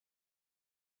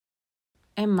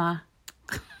Emma,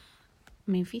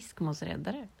 min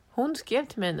fiskmåsräddare. Hon skrev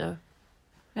till mig nu.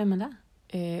 Vem är det?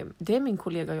 Det är min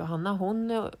kollega Johanna.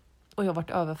 Hon och jag har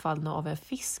varit överfallna av en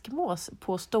fiskmås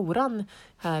på Storan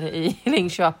här i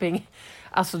Linköping.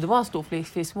 Alltså det var en stor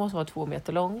fiskmås som var 2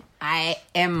 meter lång. Nej,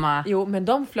 Emma. Jo, men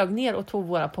de flög ner och tog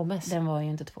våra pommes. Den var ju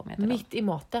inte 2 meter lång. Mitt i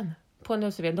maten. På en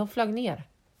uteservering. De flög ner.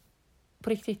 På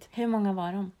riktigt. Hur många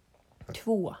var de?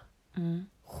 2.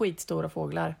 Skitstora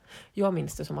fåglar. Jag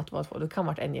minns det som att det var 2. Det kan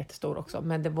ha varit en jättestor också.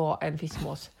 Men det var en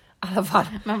fiskmås. I alla fall.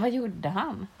 Men vad gjorde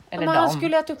han? Eller Men han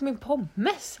skulle äta upp min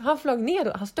pommes. Han flög ner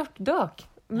och han störtdök.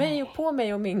 På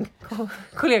mig och min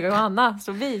kollega Johanna.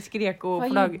 Så vi skrek och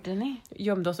Vad flög. gjorde ni?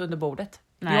 Gömde oss under bordet.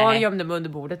 Nej. Jag gömde mig under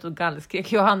bordet och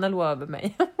gallskrek. Johanna låg över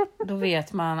mig. Då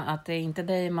vet man att det är inte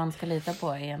dig man ska lita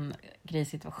på i en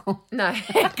krissituation. Nej.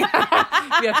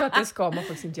 Jag tror att det ska man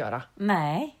faktiskt inte göra.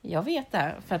 Nej, jag vet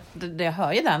det. För att jag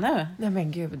hör ju det nu. Nej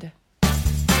men gud.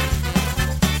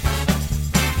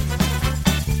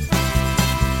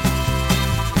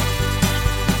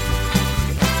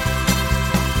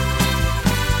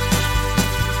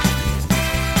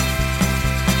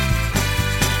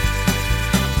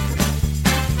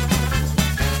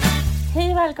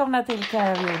 Välkomna till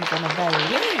Caroline och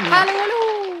Bergling. Hallå,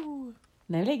 hallå!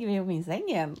 Nu ligger vi i min säng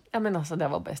igen. Ja men alltså det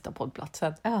var bästa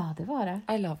poddplatsen. Ja, det var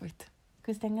det. I love it.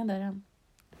 Ska vi stänga dörren?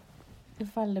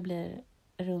 Ifall det blir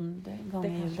rundgång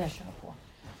i ljudet.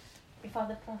 Ifall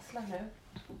det prasslar nu.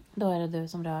 Då är det du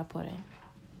som rör på dig.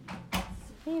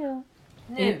 Hejdå.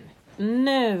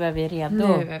 Nu är vi redo.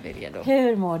 Nu är vi redo.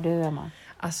 Hur mår du, Emma?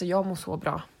 Alltså jag mår så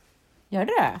bra. Gör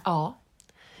du det? Ja.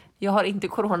 Jag har inte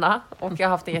corona och jag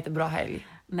har haft en jättebra helg.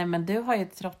 Nej, men du har ju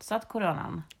trotsat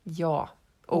coronan. Ja,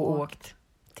 och åkt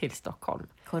till Stockholm.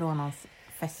 Coronans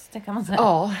fäste kan man säga.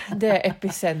 Ja, det är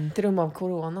epicentrum av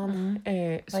coronan.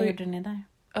 Vad gjorde ni där?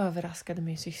 Överraskade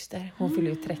min syster. Hon fyller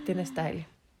ju 30 nästa helg.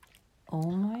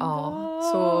 Oh my god.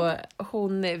 Så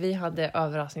vi hade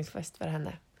överraskningsfest för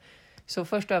henne. Så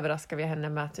först överraskade vi henne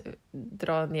med att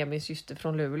dra ner min syster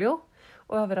från Luleå.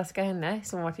 Och överraska henne,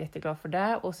 som var jätteglad för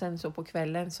det. Och sen så på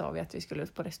kvällen sa vi att vi skulle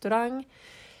ut på restaurang.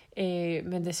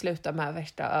 Men det slutade med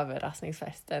värsta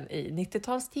överraskningsfesten i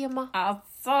 90-talstema.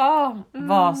 Alltså,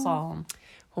 vad sa hon?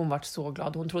 Hon var så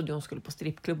glad. Hon trodde hon skulle på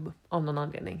strippklubb av någon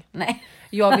anledning. Nej.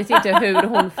 Jag vet inte hur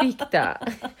hon fick det.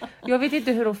 Jag vet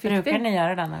inte hur hon fick Brukar det. ni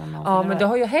göra det när någon Ja, men det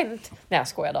har ju hänt. Nej, jag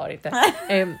skojar dagar inte.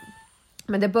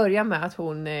 Men det börjar med att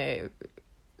hon...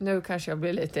 nu kanske jag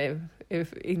blir lite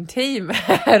intim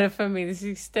här för min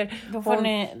syster. Då får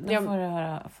du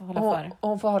hålla för.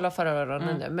 Hon får hålla för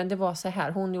öronen nu. Men det var så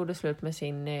här. Hon gjorde slut med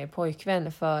sin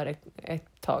pojkvän för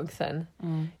ett tag sedan.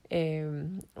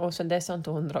 Och sen dess har inte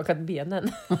hon drakat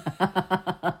benen.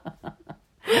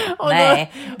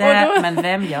 Nej, men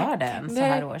vem gör det så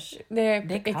här års? Det är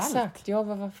kallt. Exakt,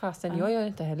 vad fasen, jag gör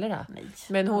inte heller det. Nej,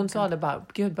 men hon sa det bara,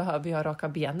 gud behöver jag raka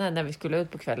benen när vi skulle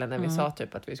ut på kvällen, när vi sa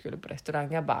typ att vi skulle på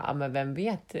restaurang. Jag bara, men vem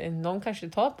vet, någon kanske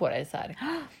tar på dig så här.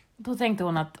 Då tänkte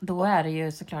hon att då är det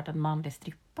ju såklart en manlig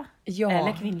strippa. Ja.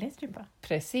 Eller kvinnlig strippa.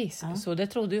 Precis, så det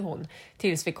trodde ju hon.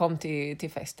 Tills vi kom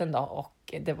till festen då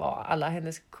och det var alla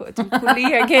hennes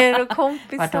kollegor och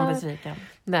kompisar. Vart hon besviken?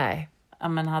 Nej. Ja,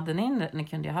 men hade ni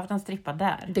kunde ju haft en strippa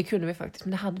där. Det kunde vi faktiskt,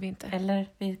 men det hade vi inte. Eller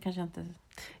vi kanske inte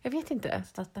Jag vet inte.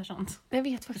 stöttar sånt. Jag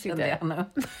vet faktiskt inte. Jag nu.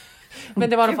 Men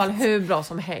det var i alla fall hur bra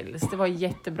som helst. Det var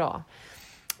jättebra.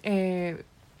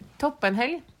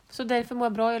 Toppenhelg. Så därför mår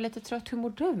jag bra. Jag är lite trött. Hur mår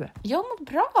du? Jag mår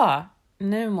bra.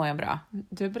 Nu mår jag bra.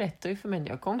 Du berättade ju för mig när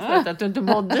jag kom förut att du inte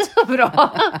mådde så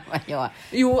bra.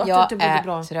 Jo, att jag du inte mådde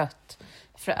bra. är trött.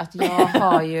 För att jag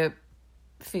har ju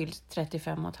fyllt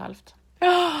 35,5.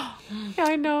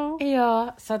 I know.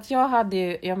 Ja, så att jag hade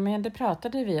ju, ja men det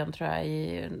pratade vi om tror jag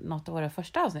i något av våra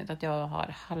första avsnitt, att jag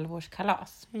har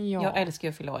halvårskalas. Ja. Jag älskar ju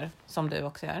att fylla år, som du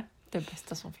också gör. Det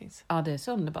bästa som finns. Ja, det är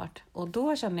så underbart. Och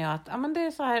då känner jag att ja, men det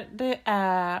är så här, det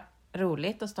är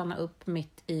roligt att stanna upp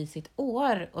mitt i sitt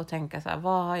år och tänka så här,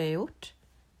 vad har jag gjort?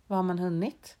 Vad har man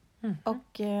hunnit?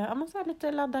 Och ja, men så här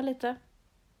lite ladda lite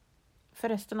för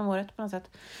resten av året på något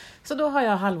sätt. Så då har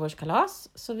jag halvårskalas.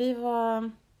 Så vi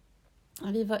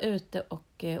var ute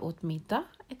och åt middag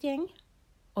ett gäng.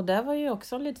 Och det var ju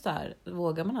också lite så här,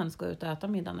 vågar man ens gå ut och äta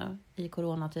middag nu i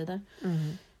coronatider?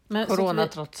 Men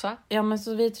Corona-trotsa. Ja, men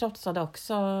så vi trotsade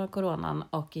också coronan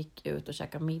och gick ut och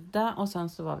käkade middag. Och sen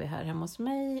så var vi här hemma hos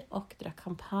mig och drack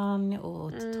champagne och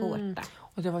åt tårta.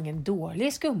 Och det var ingen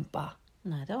dålig skumpa.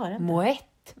 Nej, det var det inte.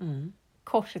 Moët.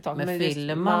 Kors i taget. Men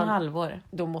fyller man halvår,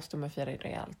 då måste man fira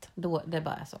rejält. då det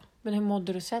bara är så. Men hur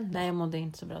mådde du sen? Nej, jag mådde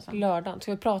inte så bra sen. Lördagen.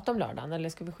 Ska vi prata om lördagen eller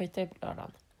ska vi skita i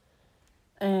lördagen?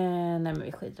 Nej, men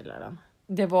vi skiter i lördagen.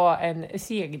 Det var en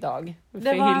seg dag för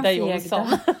Det var Hilda en seg Jonsson.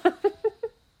 dag.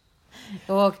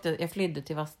 Jag flydde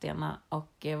till Vadstena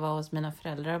och var hos mina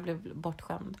föräldrar och blev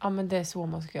bortskämd. Ja, men det är så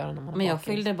man ska göra när man Men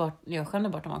bakis. jag skämde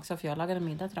bort dem också för jag lagade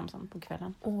middag till dem sen på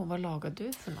kvällen. Vad lagade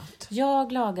du för något?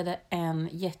 Jag lagade en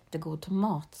jättegod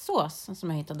tomatsås som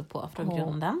jag hittade på från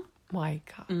grunden. My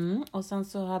God. Och sen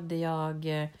så hade jag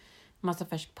massa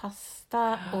färsk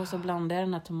pasta och så blandade jag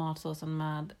den här tomatsåsen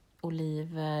med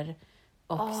oliver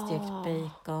och stekt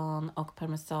bacon och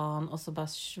parmesan och så bara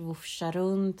svoscha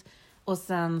runt. Och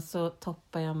sen så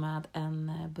toppade jag med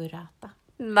en burrata.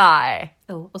 Nej.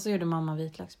 Och så gjorde mamma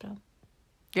vitlöksbröd.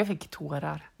 Jag fick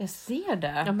tårar. Jag ser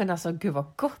det. Ja, men alltså gud vad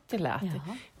gott det lät.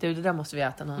 Jaha. Du, det där måste vi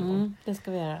äta någon gång. Det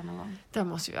ska vi göra någon gång. Det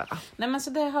måste vi göra. Nej, men så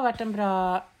det har varit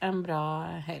en bra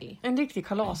helg. En riktig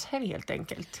kalashelg helt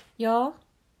enkelt. Ja,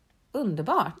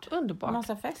 underbart. Underbart.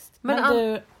 Massa fest. Men Men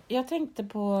du, jag tänkte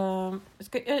på...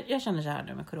 jag känner så här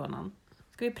nu med coronan.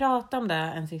 Ska vi prata om det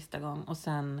en sista gång och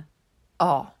sen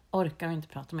Ja. orkar vi inte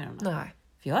prata mer om det? Nej.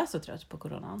 För jag är så trött på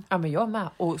coronan. Ja, men jag med.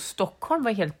 Och Stockholm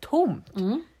var helt tomt.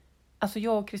 Mm. Alltså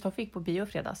jag och Kristoffer gick på bio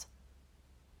fredags.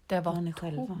 Det var Var ni tomt.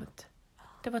 själva?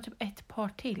 Det var typ ett par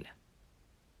till.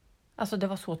 Alltså det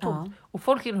var så tomt. Ja. Och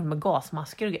folk gick runt med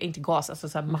gasmasker. Inte gas, alltså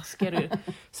så här masker.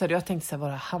 Så jag tänkte så här, var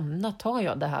hamnar tar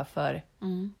jag det här för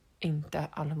inte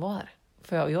allvar?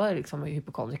 För jag är liksom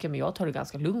hypokondriker, men jag tar det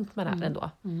ganska lugnt med det här ändå.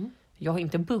 Jag har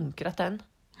inte bunkrat än.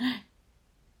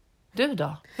 Du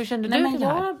då? Hur kände du men det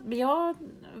här?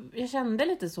 jag kände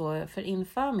lite så, för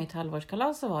inför mitt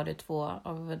halvårskalas så var det 2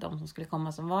 av de som skulle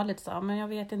komma som var lite så, men jag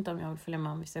vet inte om jag vill följa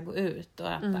med om vi ska gå ut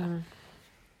och äta.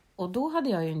 Och då hade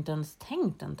jag ju inte ens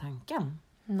tänkt den tanken.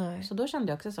 Nej. Så då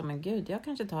kände jag också så, men gud, jag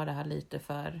kanske tar det här lite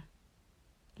för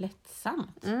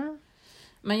lättsamt.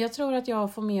 Men jag tror att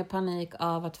jag får mer panik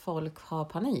av att folk har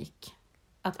panik.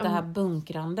 Att det här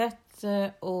bunkrandet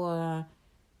och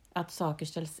att saker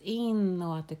ställs in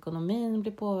och att ekonomin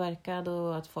blir påverkad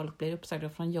och att folk blir uppsagda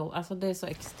från jobb. Alltså det är så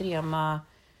extrema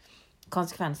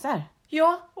konsekvenser.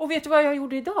 Ja, och vet du vad jag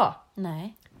gjorde idag?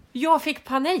 Nej. Jag fick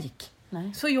panik.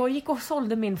 Nej. Så jag gick och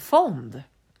sålde min fond.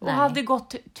 Och Nej. hade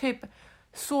gått typ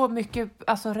så mycket,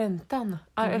 alltså räntan,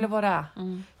 eller vad det är.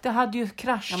 Det hade ju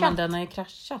kraschat. Ja, men den har ju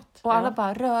kraschat. Och alla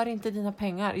bara, rör inte dina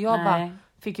pengar. Jag Nej. bara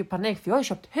fick ju panik, för jag har ju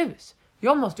köpt hus.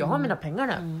 Jag måste ju ha mina pengar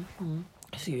nu.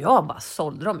 Så jag bara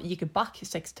sålde dem. Gick back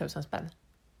 6 000 spänn.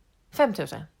 5 000.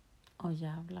 Åh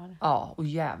jävlar. Ja, och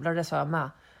jävlar, det sa jag med.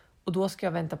 Och då ska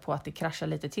jag vänta på att det kraschar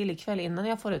lite till ikväll innan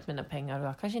jag får ut mina pengar. Och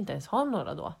jag kanske inte ens har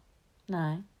några då.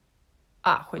 Nej.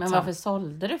 Skitsamma. Men varför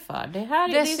sålde du för? Det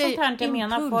är sånt här jag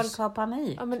menar, folk har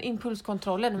panik. Ja, men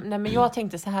impulskontrollen. Nej, men jag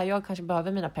tänkte så här, jag kanske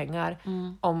behöver mina pengar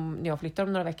när jag flyttar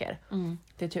om några veckor.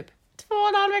 Det är typ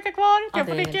 2,5 veckor kvar. Jag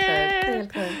får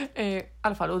lycka. I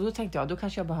alla fall, och då tänkte jag, då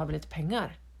kanske jag behöver lite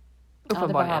pengar. Ja,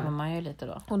 det behöver man ju lite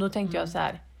då. Och då tänkte jag så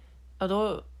här, ja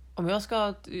då, om jag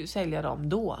ska sälja dem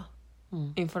då,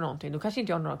 inför någonting, då kanske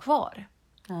inte jag har några kvar.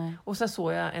 Nej. Och sen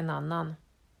såg jag en annan,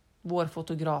 vår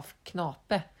fotograf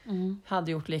Knape,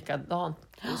 hade gjort likadant.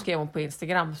 Skrev hon på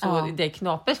Instagram, så det är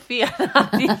Knapes fel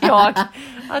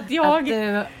att jag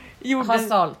du gjorde har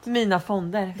sålt mina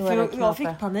fonder. Då är det För jag fick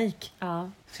Knape. panik. Ja.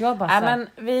 Så jag bara så här,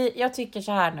 men jag tycker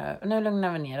så här nu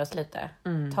lugnar vi ner oss lite.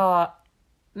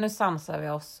 Nu sansar vi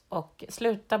oss och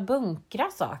sluta bunkra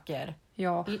saker.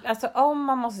 ja. Alltså om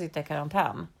man måste sitta i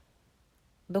karantän,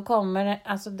 då kommer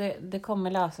det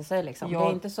kommer lösa sig liksom. Ja. Det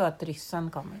är inte så att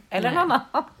ryssen kommer. Eller Nej. någon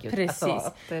annan. Gud, Precis.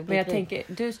 alltså, det blir Men jag krig.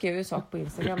 tänker, du skrev ju en sak på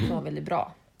Instagram som var väldigt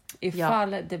bra.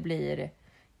 Ifall det blir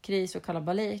kris och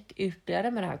kalabalik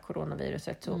ytterligare med det här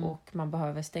coronaviruset och man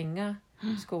behöver stänga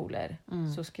skolor,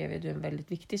 så skrev ju du en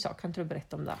väldigt viktig sak. Kan inte du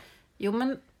berätta om det? Jo,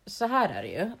 men så här är det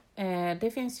ju.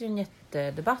 Det finns ju en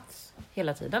jättedebatt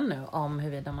hela tiden nu om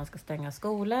huruvida man ska stänga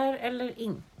skolor eller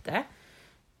inte.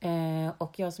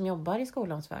 Och jag som jobbar i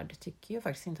skolans värld tycker ju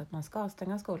faktiskt inte att man ska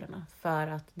stänga skolorna. För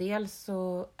att dels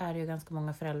så är det ju ganska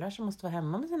många föräldrar som måste vara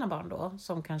hemma med sina barn då.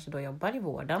 Som kanske då jobbar i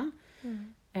vården.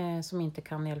 Som inte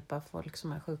kan hjälpa folk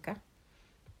som är sjuka.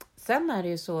 Sen är det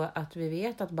ju så att vi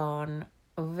vet att barn,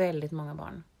 och väldigt många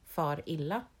barn, far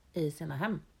illa i sina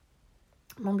hem.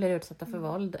 Man blir utsatta för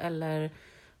våld eller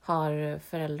har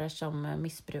föräldrar som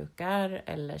missbrukar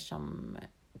eller som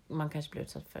man kanske blir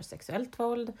utsatt för sexuellt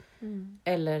våld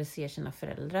eller ser sina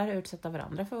föräldrar utsätta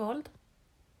varandra för våld.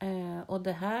 Och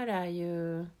det här är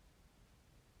ju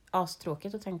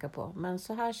astråkigt att tänka på, men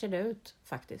så här ser det ut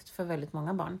faktiskt för väldigt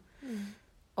många barn.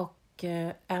 Och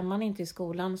är man inte i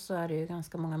skolan så är det ju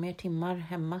ganska många mer timmar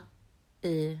hemma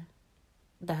i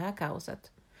det här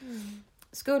kaoset.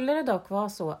 Skulle det dock vara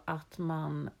så att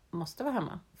man måste vara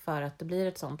hemma för att det blir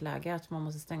ett sånt läge att man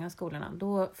måste stänga skolorna,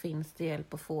 då finns det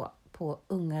hjälp att få på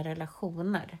Unga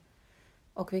Relationer.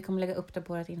 Och vi kommer lägga upp det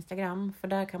på vårt Instagram. För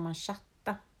där kan man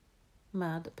chatta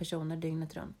med personer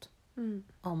dygnet runt.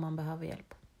 Om man behöver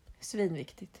hjälp.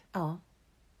 Svinviktigt. Ja.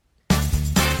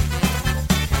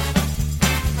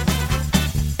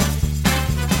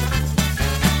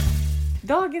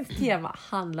 Dagens tema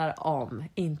handlar om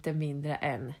inte mindre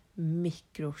än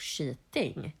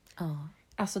mikrocheating. Ja.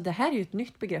 Alltså det här är ju ett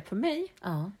nytt begrepp för mig.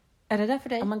 Ja. Är det där för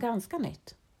dig? Ja, men ganska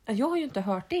nytt. Jag har ju inte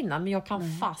hört det innan, men jag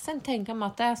kan fasen tänka mig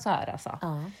att det är så här. Alltså.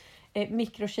 Ja.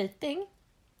 Mikrocheating,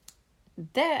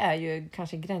 det är ju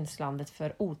kanske gränslandet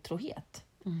för otrohet.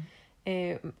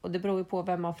 Och det beror ju på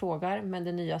vem man frågar, men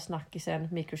den nya snackisen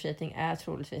mikrocheating är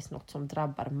troligtvis något som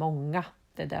drabbar många.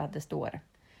 Det är där det står.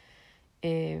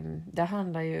 Det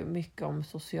handlar ju mycket om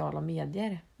sociala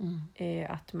medier.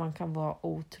 Att man kan vara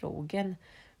otrogen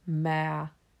med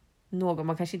någon.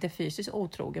 Man kanske inte är fysiskt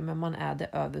otrogen, men man är det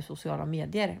över sociala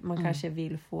medier. Man kanske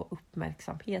vill få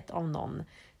uppmärksamhet av någon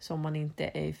som man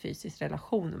inte är i fysisk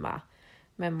relation med.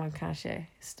 Men man kanske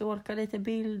stalkar lite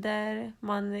bilder.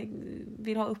 Man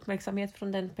vill ha uppmärksamhet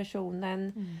från den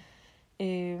personen.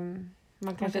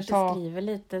 Man kanske skriver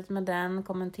lite med den,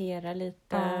 kommenterar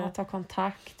lite. Ja, ta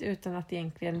kontakt utan att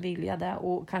egentligen vilja det.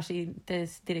 Och kanske inte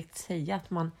direkt säga att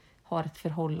man har ett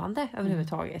förhållande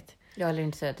överhuvudtaget. Ja, eller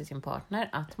inte säga till sin partner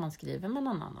att man skriver med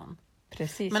någon annan.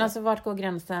 Precis. Men alltså, vart går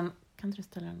gränsen? Kan du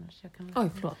ställa den? Oj,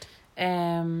 förlåt.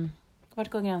 Vart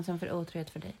går gränsen för otrohet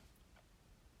för dig?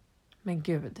 Men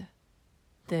gud.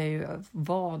 Det är ju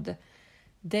vad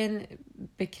den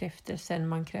bekräftelsen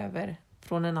man kräver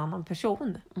från en annan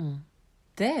person.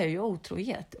 Det är ju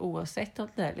otrohet. Oavsett om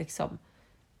det är liksom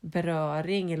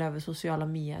beröring eller över sociala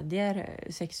medier,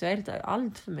 sexuellt.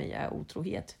 Allt för mig är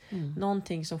otrohet.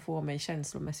 Någonting som får mig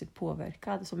känslomässigt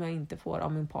påverkad som jag inte får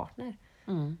av min partner.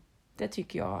 Det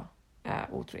tycker jag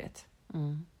är otrohet.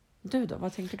 Du då?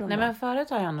 Vad tänker du om det? Men förut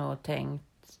har jag nog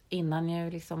tänkt, innan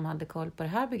jag liksom hade koll på det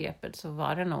här begreppet, så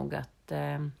var det nog att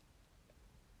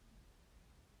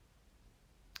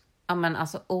men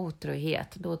alltså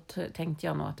otrohet, då tänkte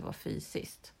jag nog att det var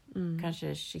fysiskt.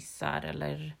 Kanske kyssar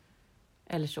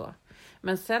eller så.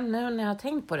 Men sen nu när jag har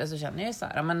tänkt på det så känner jag så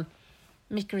här, men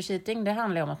mikrocheating, det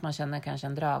handlar ju om att man känner kanske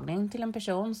en dragning till en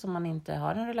person som man inte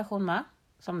har en relation med.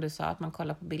 Som du sa, att man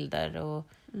kollar på bilder och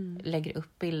lägger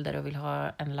upp bilder och vill ha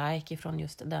en like ifrån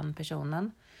just den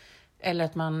personen. Eller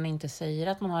att man inte säger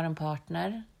att man har en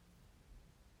partner.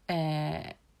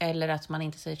 Eller att man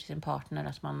inte säger till sin partner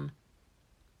att man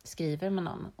skriver med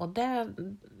någon. Och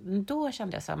då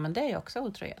kände jag så här, men det är ju också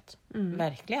otrohet.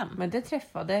 Verkligen. Men det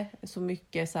träffade så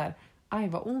mycket så här, aj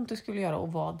vad ont det skulle göra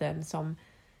och vara den som,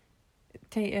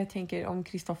 jag tänker om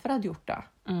Kristoffer hade gjort det.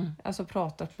 Alltså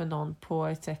pratat med någon på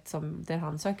ett sätt som där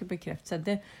han söker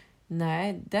bekräftelse.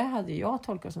 Det hade jag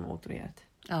tolkat som otrohet.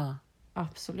 Ja.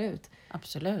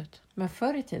 Absolut. Men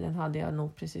förr i tiden hade jag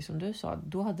nog, precis som du sa,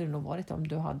 då hade det nog varit om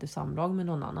du hade samlag med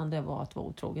någon annan. Det var att vara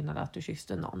otrogen eller att du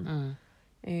kysste någon.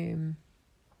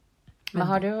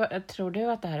 Men tror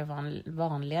du att det här är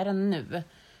vanligare nu?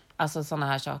 Alltså sådana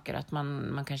här saker, att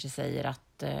man kanske säger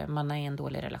att man är i en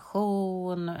dålig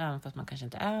relation, även fast man kanske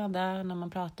inte är där när man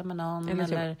pratar med någon.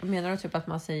 Eller menar du typ att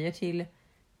man säger till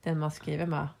den man skriver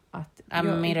med att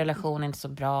min relation är inte så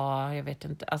bra, jag vet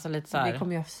inte. Alltså lite så här. Vi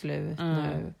kommer göra slut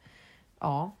nu.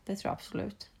 Ja, det tror jag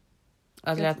absolut.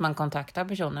 Alltså att man kontaktar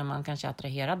personer man kanske är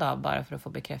attraherad av bara för att få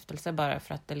bekräftelse, bara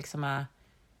för att det liksom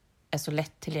är så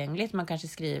lättillgängligt. Man kanske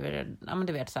skriver, men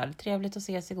du vet så här, trevligt att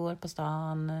ses igår på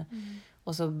stan.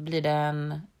 Och så blir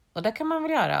det och det kan man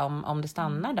väl göra om det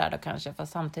stannar där då kanske,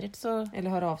 fast samtidigt så... Eller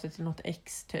höra av sig till något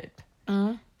ex typ.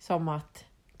 Som att,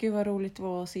 gud vad roligt det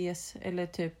var att ses. Eller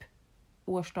typ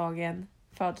årsdagen,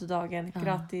 födelsedagen,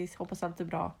 grattis, hoppas allt är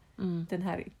bra. Den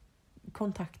här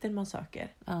kontakten man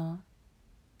söker.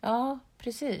 Ja,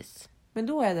 precis. Men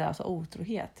då är det alltså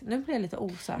otrohet. Nu blir jag lite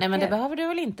osäker. Nej, men det behöver det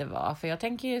väl inte vara. För jag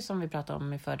tänker ju, som vi pratade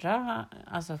om i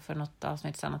för något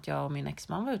avsnitt sedan, att jag och min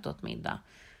exman var ute åt middag.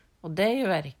 Och det är ju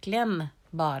verkligen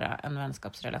bara en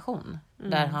vänskapsrelation.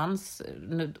 Där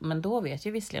men då vet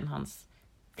ju visserligen hans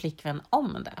flickvän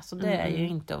om det. Så det är ju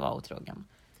inte att vara otrogen.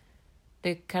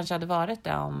 Det kanske hade varit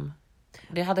det om...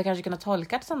 Det hade kanske kunnat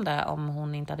tolkas som det om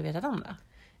hon inte hade vetat om det.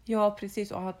 Ja,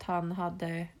 precis. Och att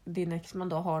din exman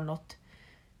då har något...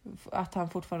 Att han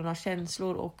fortfarande har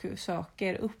känslor och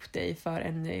söker upp dig för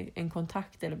en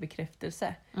kontakt eller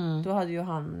bekräftelse. Då hade ju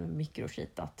han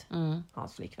mikrocheatat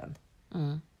hans flickvän.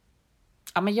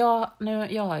 Ja, men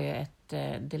jag har ju ett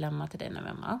dilemma till dig nu,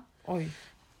 Emma. Oj.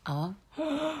 Ja.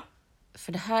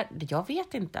 För det här, jag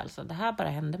vet inte alltså. Det här bara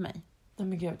hände mig. Nej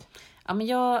men gud. Ja, men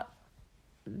jag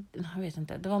vet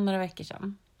inte. Det var några veckor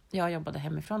sedan. Jag jobbade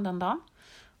hemifrån den dagen.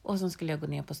 Och så skulle jag gå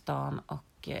ner på stan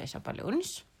och köpa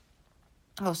lunch.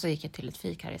 Och så gick jag till ett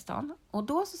fik här i stan. Och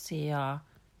då så ser jag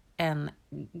en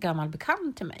gammal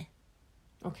bekant till mig.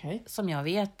 Okej. Som jag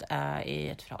vet är i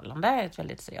ett förhållande. Ett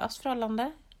väldigt seriöst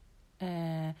förhållande.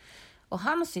 Och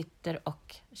han sitter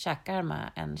och käkar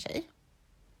med en tjej.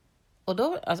 Och,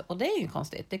 då, alltså, och det är ju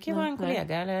konstigt. Det kan ju vara en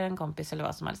kollega eller en kompis eller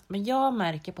vad som helst. Men jag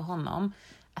märker på honom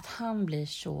att han blir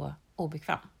så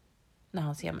obekväm när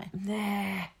han ser mig.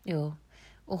 Nej. Jo.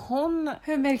 Och hon...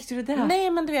 Hur märkte du det?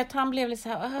 Nej, men du vet, han blev lite så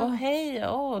här, hej,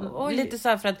 Oj. lite så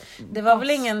här, för att det var väl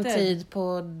ingen tid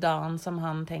på dagen som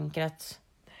han tänker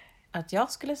att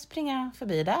jag skulle springa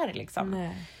förbi där liksom.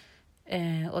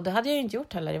 Nej. Och det hade jag ju inte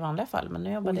gjort heller i vanliga fall, men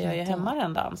nu jobbade jag ju hemma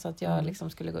den dagen så att jag liksom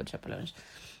skulle gå och köpa lunch.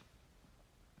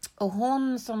 Och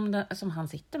hon som han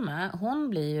sitter med, hon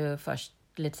blir ju först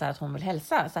lite så här att hon vill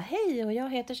hälsa. Så här, hej, och jag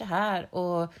heter så här.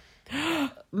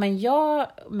 Men jag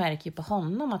märker ju på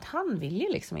honom att han vill ju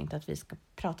liksom inte att vi ska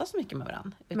prata så mycket med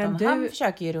varandra. Utan han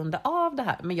försöker ju runda av det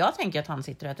här. Men jag tänker att han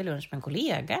sitter och äter lunch med en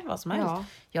kollega eller vad som helst. Ja.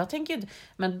 Jag tänker ju,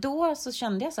 men då så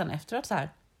kände jag sen efteråt så här,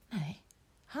 nej,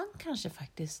 han kanske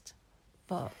faktiskt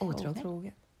var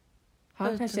otrogen.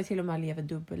 Han kanske till och med lever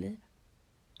dubbelliv.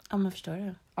 Ja, men förstår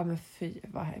du? Ja, men fy,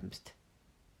 vad hemskt.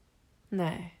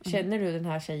 Nej. Känner du den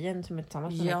här tjejen som är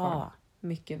tillsammans med Ja.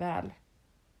 mycket väl?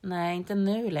 Nej, inte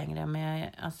nu längre, men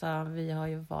alltså, vi har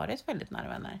ju varit väldigt nära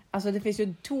vänner. Alltså det finns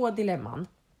ju 2 dilemman.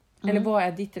 Eller vad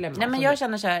är ditt dilemma? Nej, men jag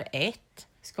känner så här,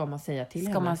 ska man säga till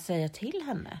ska henne? man säga till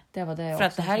henne? Det var det För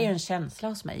att det här är ju en känsla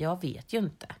hos mig, jag vet ju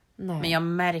inte. Nej. Men jag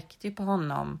märkte ju på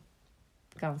honom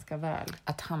Ganska väl.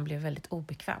 att han blev väldigt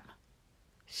obekväm.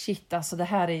 Shit, alltså det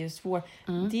här är ju svårt.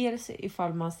 Dels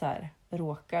ifall man så här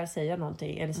råkar säga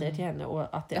någonting eller säger till henne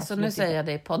och att det Alltså nu säger jag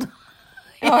det i podden.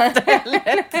 Ja,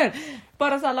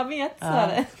 bara så alla vet så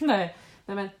här. Nej,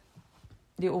 men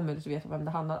det är omöjligt att veta vem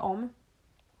det handlar om.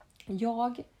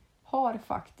 Jag har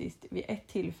faktiskt vid ett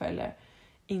tillfälle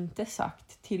inte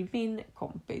sagt till min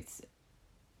kompis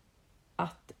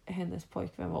att hennes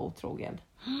pojkvän var otrogen.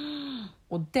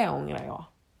 Och det ångrar jag.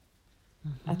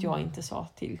 Att jag inte sa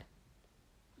till.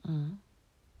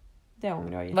 Det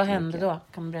ångrar jag. Vad hände då?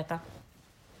 Kan du berätta?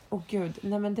 Åh gud,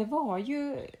 nej men det var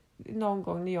ju någon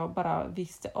gång när jag bara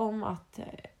visste om att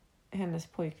hennes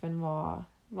pojkvän var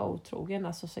otrogen,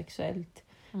 alltså sexuellt.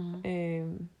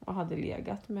 Och hade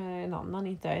legat med en annan,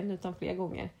 inte en utan flera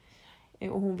gånger.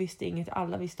 Och hon visste inget,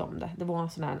 alla visste om det. Det var en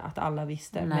sån här att alla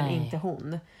visste, men inte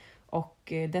hon.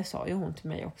 Och det sa ju hon till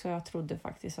mig också. Jag trodde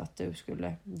faktiskt att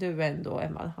du ändå,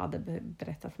 Emma, hade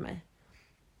berättat för mig.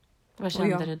 Vad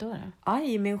kände du då?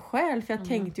 Aj, min själ, för jag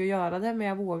tänkte ju göra det, men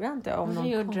jag vågade inte. Varför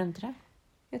gjorde du inte det?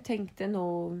 Jag tänkte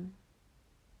nog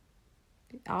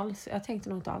inte alls.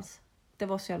 Det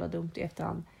var så jävla dumt i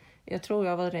efterhand. Jag tror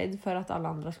jag var rädd för att alla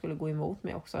andra skulle gå emot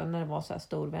mig också när det var så här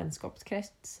stor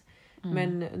vänskapskrets.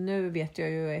 Men nu vet jag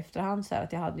ju efterhand så här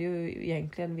att jag hade ju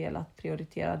egentligen velat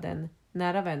prioritera den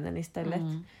nära vännen istället.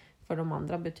 För de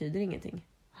andra betyder ingenting.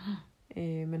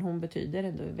 Men hon betyder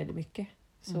ändå väldigt mycket.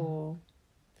 Så...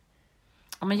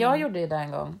 Ja, men jag gjorde det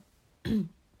en gång.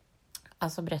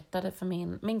 Alltså berättade för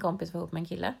min kompis var ihop med en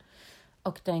kille.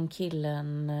 Och den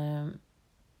killen...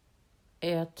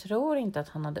 jag tror inte att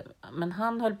han hade... Men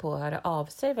han höll på att höra av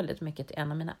sig väldigt mycket till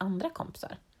en av mina andra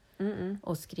kompisar.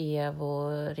 Och skrev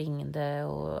och ringde.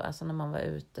 Och alltså när man var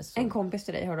ute så... En kompis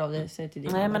till dig hörde av sig till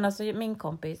din. Nej, men alltså min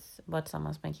kompis var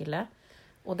tillsammans med en kille.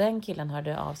 Och den killen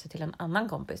hörde av sig till en annan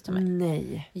kompis till mig.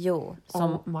 Nej. Jo.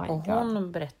 Och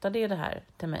hon berättade ju det här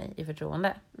till mig i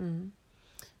förtroende.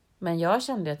 Men jag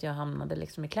kände att jag hamnade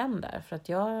liksom i kläm där. För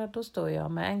att då stod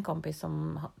jag med en kompis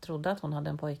som trodde att hon hade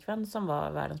en pojkvän som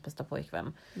var världens bästa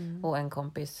pojkvän. Och en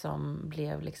kompis som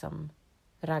blev liksom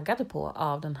raggade på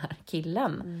av den här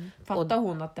killen. Fattar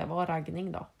hon att det var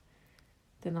raggning då?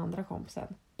 Den andra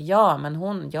kompisen? Ja, men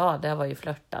det var ju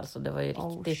flört alltså. Det var ju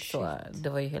riktigt så. Det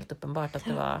var ju helt uppenbart att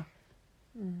det var...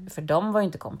 För de var ju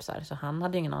inte kompisar. Så han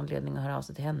hade ingen anledning att höra av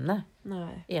sig till henne.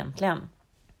 Nej. Egentligen.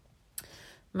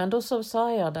 Men då så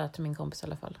sa jag det till min kompis i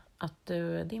alla fall. Att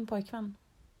din pojkvän,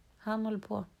 han håller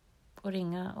på att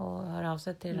ringa och höra av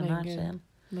sig till den här tjejen.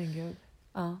 Men gud.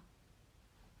 Ja.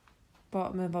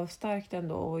 Men vad starkt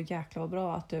ändå och jäkla vad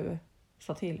bra att du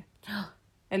sa till. Ja.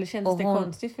 Eller kändes det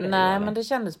konstigt för dig? Nej, men det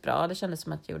kändes bra. Det kändes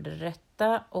som att jag gjorde det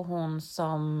rätta. Och hon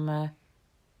som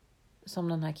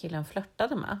den här killen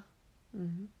flörtade med.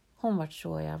 Hon var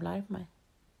så jävla arg på mig.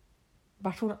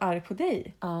 Vart hon arg på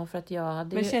dig? Ja, för att jag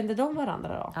hade Men kände de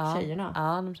varandra då? Ja, tjejerna?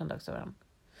 Ja, de kände också varandra.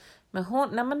 Men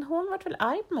hon var väl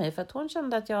arg på mig för att hon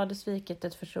kände att jag hade svikit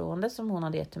ett förtroende som hon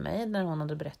hade gett till mig när hon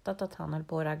hade berättat att han höll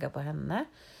på att ragga på henne.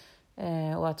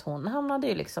 Och att hon hamnade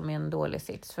ju liksom i en dålig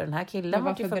sits för den här killen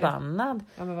var ju förbannad.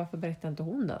 Ja, men varför berättade inte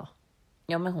hon det då?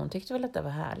 Ja, men hon tyckte väl att det var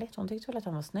härligt. Hon tyckte väl att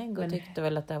han var snygg och tyckte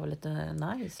väl att det var lite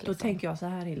nice. Liksom. Då tänker jag så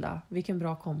här, Hilda. Vilken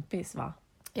bra kompis, va?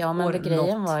 Ja, men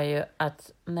grejen var ju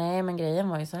att... Nej, men grejen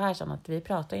var ju så här att vi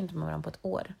pratade inte med varandra på ett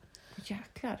år.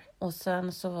 Jäklar. Och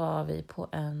sen så var vi på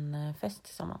en fest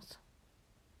tillsammans.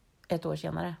 Ett år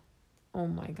senare. Oh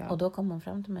my god. Och då kom hon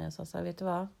fram till mig och sa så här, vet du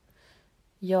vad?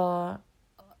 Jag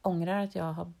ångrar att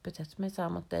jag har betett mig så här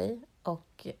mot dig.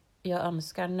 Och jag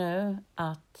önskar nu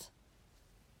att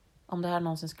om det här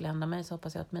någonsin skulle hända mig så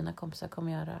hoppas jag att mina kompisar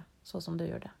kommer göra så som du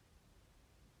gjorde.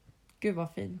 Gud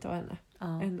vad fint av henne. Ja.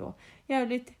 Ändå.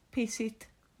 Jävligt pissigt.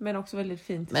 Men också väldigt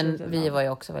fint. Men vi var ju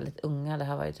också väldigt unga. Det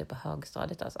här var ju typ på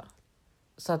högstadiet alltså.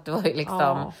 Så att det var ju liksom...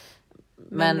 Ja,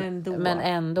 men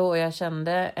ändå. Och jag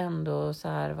kände ändå så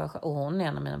här... Och hon är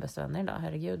en av mina bästa vänner idag.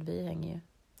 Herregud, vi hänger ju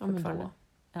fortfarande.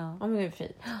 Ja, men det är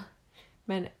fint.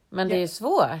 Men det är ju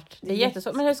svårt. Det är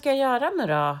jättesvårt. Men hur ska jag göra nu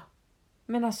då?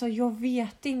 Men alltså, jag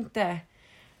vet inte.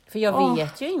 För jag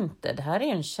vet ju inte. Det här är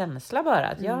ju en känsla bara.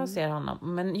 Att jag ser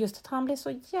honom. Men just att han blir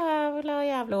så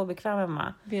jävla obekväm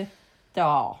hemma.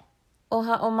 Ja.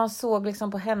 Och man såg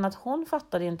liksom på henne att hon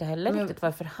fattade ju inte heller riktigt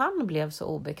varför han blev så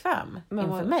obekväm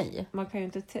inför mig. Man kan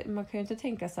ju inte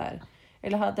tänka så här.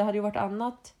 Eller det hade ju varit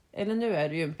annat. Eller nu är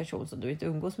du ju en person som du inte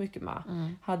umgås mycket med.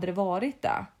 Hade det varit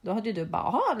det, då hade ju du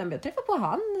bara, men jag träffar på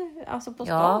han, alltså på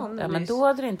stan. Ja, men då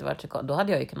hade det inte varit så konstigt. Då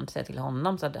hade jag ju kunnat säga till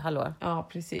honom så att, hallå. Ja,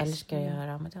 precis. Eller ska jag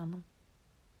höra av mig till honom?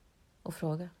 Och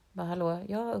fråga, bara, hallå,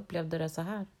 jag upplevde det så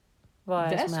här. Vad är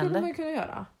det som hände? Det skulle man ju kunna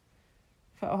göra.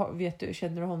 För,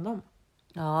 känner du honom?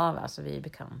 Ja, alltså vi är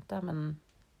bekanta, men...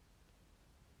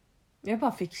 Jag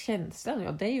bara fick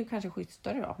känslan, det är ju kanske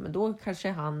schysstare då. Men då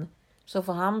kanske han... Så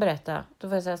får han berätta. Då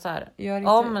får jag säga så här.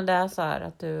 Om det är så här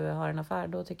att du har en affär,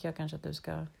 då tycker jag kanske att du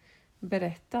ska...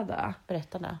 Berätta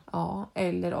det. Ja,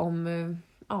 eller om...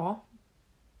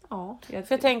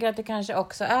 För jag tänker att det kanske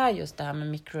också är just det här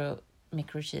med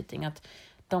microcheating. Att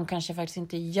de kanske faktiskt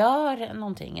inte gör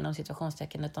någonting inom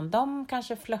situationstecken. Utan de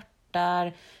kanske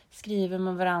flörtar, skriver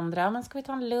med varandra. Men ska vi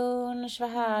ta en lunch? Vad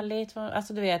härligt.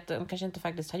 Alltså du vet, de kanske inte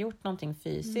faktiskt har gjort någonting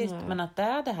fysiskt. Nej. Men att det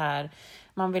är det här.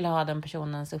 Man vill ha den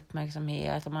personens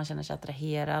uppmärksamhet. Och man känner sig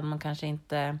attraherad. Man kanske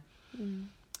inte...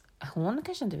 Hon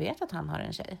kanske inte vet att han har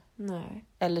en tjej. Nej.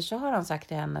 Eller så har han sagt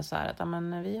till henne så här att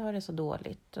men vi har det så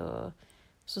dåligt. Och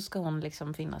så ska hon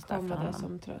liksom finnas där för honom. Komma där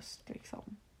som tröst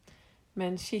liksom.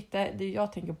 Men shit,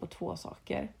 jag tänker på 2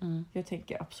 saker. Jag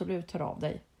tänker absolut hör av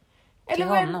dig. Eller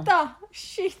vänta!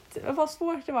 Shit, vad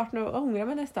svårt det vart nu. Jag ångrar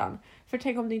mig nästan. För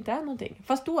tänk om det inte är någonting.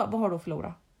 Fast då, vad har du att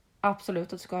förlora? Absolut att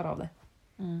du ska höra av dig.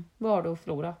 Vad har du att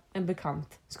förlora? En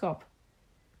bekantskap.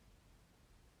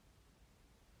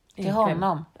 Till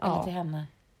honom? Eller till henne?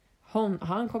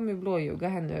 Han kommer ju blåljuga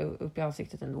henne upp i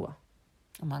ansiktet ändå.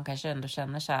 Om han kanske ändå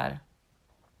känner så här.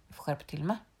 Jag får skärpa till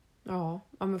mig. Ja,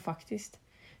 men faktiskt.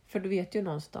 För du vet ju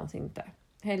någonstans inte.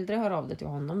 Hellre hör av dig till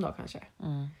honom då kanske.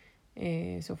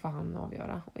 Så får han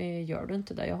avgöra. Gör du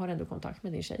inte det, jag har ändå kontakt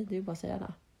med din tjej. Det är ju bara att säga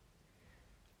det.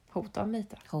 Hota han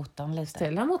lite.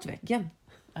 Ställ han mot väggen.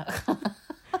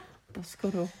 Ska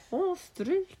du ha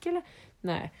stryk eller?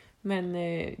 Nej, men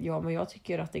men jag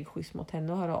tycker att det är schysst mot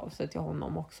henne att höra av sig till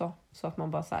honom också. Så att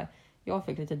man bara så här, jag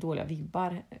fick lite dåliga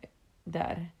vibbar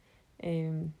där.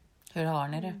 Hur har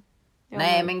ni det? Ja,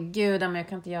 nej men gud, men jag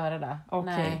kan inte göra det.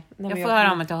 Okay. Nej, jag får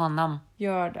höra av mig till honom.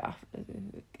 Gör det.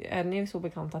 Är ni så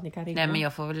bekanta att ni kan ringa? Nej, men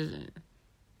jag får väl...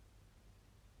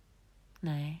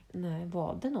 Nej,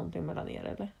 var det någonting mellan er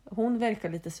eller? Hon verkar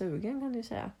lite sugen kan du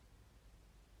säga.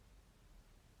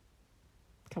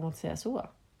 Kan man inte säga så?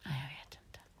 Nej, jag vet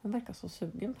inte. Hon verkar så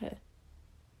sugen på dig.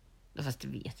 Fast det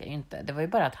vet jag ju inte. Det var ju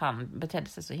bara att han betedde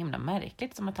sig så himla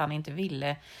märkligt. Som att han inte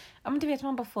ville... Ja, men du vet,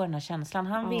 man bara får den här känslan.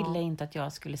 Han ville inte att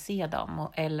jag skulle se dem.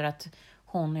 Eller att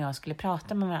hon och jag skulle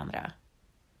prata med varandra.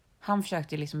 Han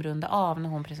försökte liksom runda av när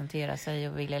hon presenterade sig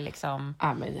och ville liksom...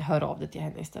 Ja, men hör av det till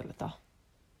henne istället då.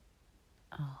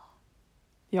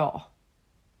 Ja.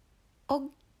 Åh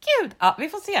gud! Ja, vi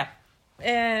får se.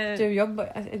 Du,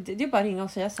 det är bara ringa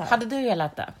och säga så här. Hade du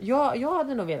velat det? Jag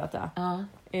hade nog velat det. Ja.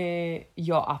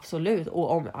 Ja, absolut.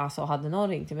 Och om hade någon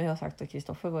ringt till mig och sagt att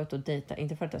Kristoffer var ute och dejta,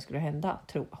 inte för att det skulle hända,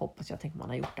 hoppas jag, tänker man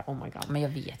har gjort det. Oh my god. Men jag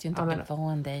vet ju inte om det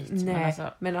var en dejt. Nej,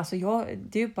 men alltså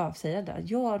det är ju bara att säga det.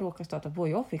 Jag råkar stöta på,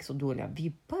 jag fick så dåliga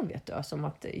vibbar, vet du. Som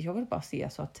att jag vill bara se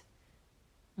så att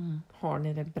har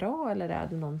ni det bra eller är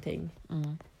det någonting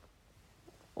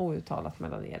outtalat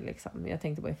mellan er liksom. Jag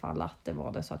tänkte bara ifall att det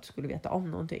var det så att du skulle veta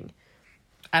om någonting.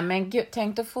 Nej, men gud,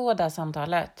 tänk att få det här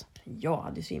samtalet. Jag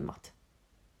hade svimmat.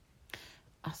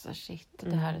 Alltså shit,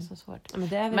 det här är så svårt.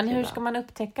 Men hur ska man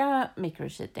upptäcka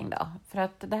microcheating då? För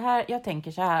att det här, jag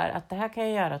tänker så här, att det här kan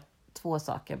ju göra 2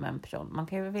 saker med en person. Man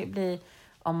kan ju bli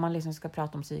om man liksom ska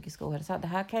prata om psykisk ohälsa, det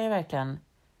här kan ju verkligen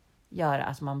göra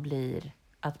att man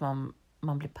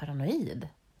blir paranoid.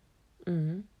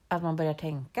 Att man börjar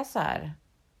tänka så här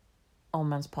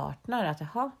om ens partner, att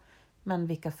jaha, men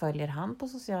vilka följer han på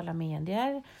sociala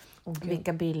medier?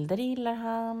 Vilka bilder gillar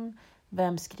han?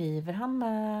 Vem skriver han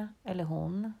med? Eller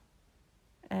hon?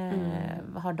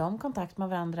 Har de kontakt med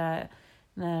varandra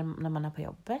när man är på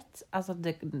jobbet? Alltså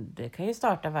det kan ju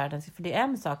starta världens... För det är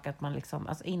en sak att man liksom...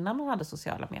 Alltså innan man hade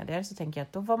sociala medier så tänker jag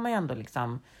att då var man ju ändå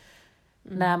liksom...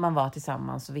 När man var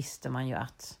tillsammans så visste man ju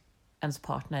att ens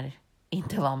partner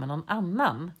inte var med någon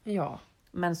annan. Ja.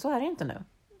 Men så är det inte nu.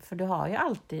 För du har ju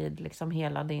alltid liksom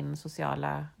hela din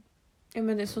sociala... Ja,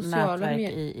 men det sociala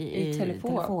nätverk i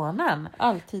telefonen.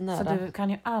 Alltid nära. Så du kan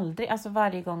ju aldrig, alltså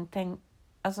varje gång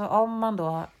alltså om man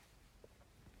då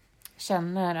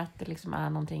känner att det liksom är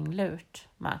någonting lurt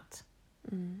med att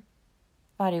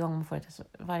varje gång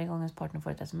ens partner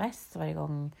får ett sms, varje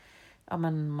gång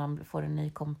man får en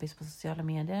ny kompis på sociala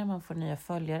medier, man får nya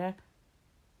följare.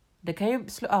 Det kan ju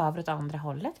slå över åt andra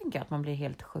hållet, tänker jag, att man blir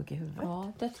helt sjuk i huvudet.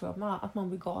 Ja, det tror jag att man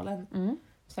blir galen.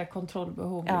 Så här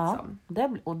kontrollbehov liksom.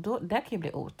 Det kan ju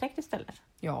bli otäckt istället.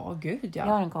 Ja, gud ja.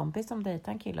 Jag har en kompis som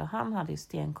dejtar en kille och han hade ju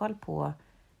stenkoll på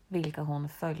vilka hon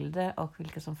följde och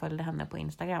vilka som följde henne på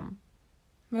Instagram.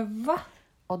 Men va?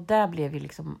 Och det blev ju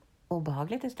liksom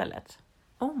obehagligt istället.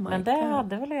 Men det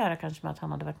hade väl att göra kanske med att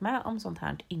han hade varit med om sånt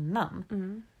här innan.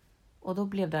 Och då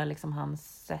blev det liksom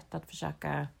hans sätt att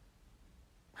försöka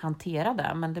hantera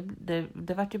det. Men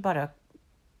det var ju bara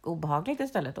obehagligt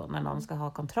istället då när någon ska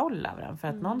ha kontroll över den. För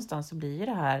att någonstans så blir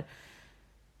det här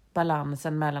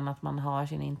balansen mellan att man har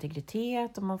sin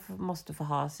integritet och man måste få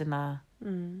ha sina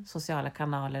sociala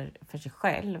kanaler för sig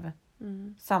själv.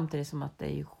 Samtidigt som att det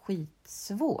är ju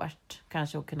skitsvårt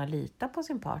kanske att kunna lita på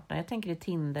sin partner. Jag tänker i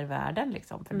Tinder-världen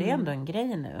liksom. För det är ändå en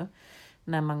grej nu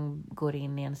när man går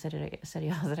in i en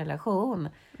seriös relation.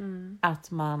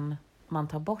 Att man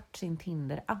tar bort sin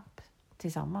Tinder-app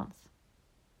tillsammans.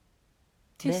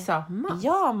 Tillsammans?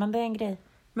 Ja, men det är en grej.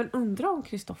 Men undrar om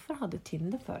Kristoffer hade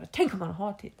Tinder förut. Tänk om man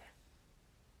har Tinder.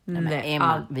 Nej,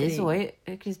 vi såg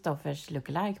ju Kristoffers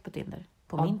lookalike på Tinder.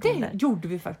 På min det Tinder. Gjorde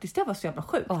vi faktiskt. Det var så jävla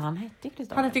sjukt. Och han hette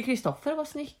Kristoffer. Han hette Kristoffer, var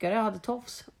snickare, hade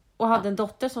tofs. Och hade en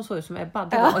dotter som såg ut som Ebba.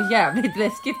 Det var jävligt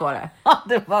läskigt var det. Ja,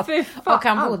 det var. Fy fan. Och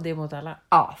han bodde emot alla.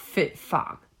 Ja, fy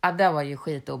fan. Ja, det var ju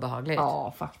skitobehagligt.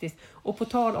 Ja, faktiskt. Och på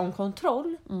tal om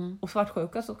kontroll och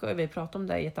svartsjuka så ska vi prata om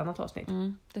det i ett annat avsnitt.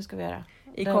 Det ska vi göra.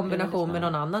 I kombination med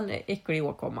någon annan äcklig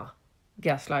åkomma.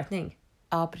 Gaslightning.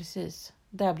 Ja, precis.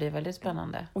 Det blir väldigt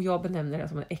spännande. Och jag benämner det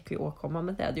som en äcklig åkomma,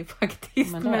 men det är det ju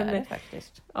faktiskt. Men det är det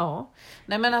faktiskt. Ja.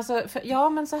 Nej, men alltså,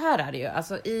 men så här är det ju.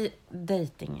 Alltså i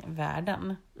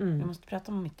datingvärlden. Vi måste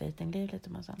prata om mitt datingliv lite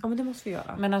med sen. Ja, men det måste vi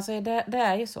göra. Men alltså det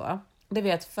är ju så. Det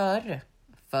vet förr.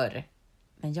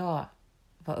 När jag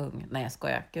var ung. Nej, jag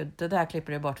skojar. Gud, det där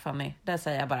klipper du bort, Fanny. Det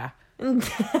säger jag bara.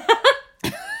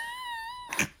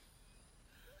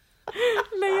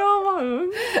 När jag var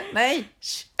ung. Nej.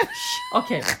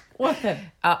 Okej, åter.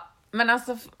 Ja, men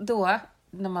alltså då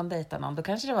när man dejtar någon, då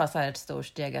kanske det var så här ett stort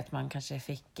steg att man kanske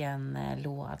fick en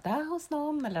låda hos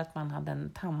någon eller att man hade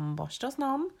en tandborste hos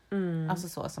någon. Alltså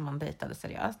så som man dejtade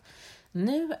seriöst.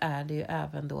 Nu är det ju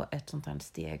även då ett sånt här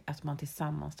steg att man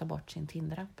tillsammans tar bort sin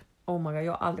Tinder-app. Oh my God,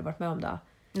 jag har aldrig varit med om det.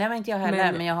 Nej, men inte jag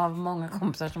heller, men jag har många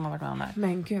kompisar som har varit med om det.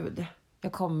 Men gud.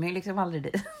 Jag kommer ju liksom aldrig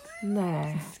dit.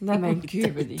 Nej men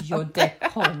gud. Jo,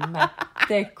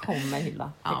 det kommer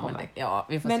Hilda.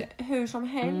 Vi får se. Men hur som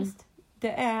helst,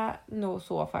 det är nog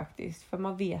så faktiskt. För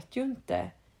man vet ju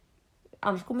inte.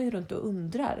 Annars kommer ju runt och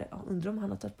undrar om han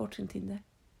har tagit bort sin Tinder.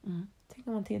 Tänk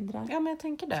om han tindrar. Ja, men jag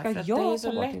tänker det. Ska för jag det är ju så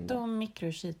ta bort lätt Tinder? att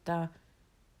mikrokita.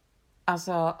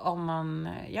 Alltså om man...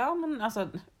 Ja, men alltså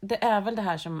det är väl det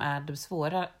här som är det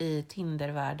svåra i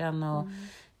Tindervärlden och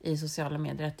i sociala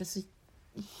medier. Att det är så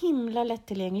himla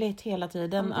lättillgängligt hela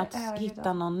tiden att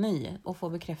hitta någon ny och få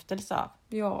bekräftelse av.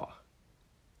 Ja.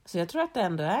 Så jag tror att det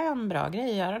ändå är en bra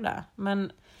grej att göra det.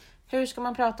 Men hur ska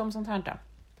man prata om sånt här då?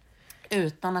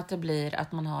 Utan att det blir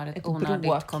att man har ett onödigt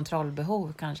bråk.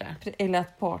 Kontrollbehov kanske. Eller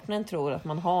att partnern tror att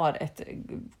man har ett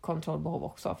kontrollbehov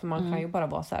också. För man kan ju bara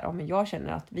vara så här, men jag känner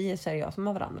att vi är seriösa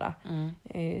med varandra.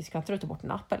 Ska inte du ta bort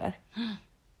en app eller?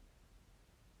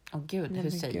 Gud, hur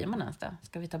säger man ens det?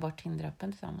 Ska vi ta bort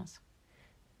Tinder-appen tillsammans?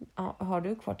 Ja, har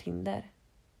du kvar Tinder?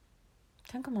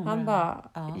 Tänk om Han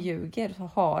bara ljuger, så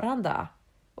har han det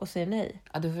och säger nej.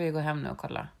 Ja, du får ju gå hem nu och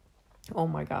kolla.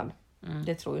 Oh my God,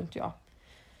 det tror ju inte jag.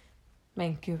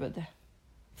 Men gud,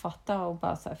 fatta och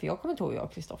bara så här, för jag kommer inte ihåg jag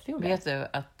och Kristoffer gjorde. Vet du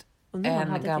att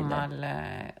en gammal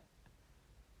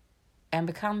en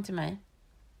bekant till mig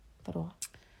Vadå?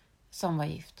 som var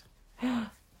gift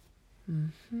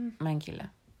med en kille.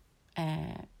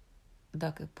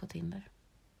 Dök upp på Tinder.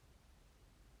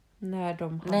 När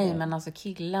de hade... Nej, men alltså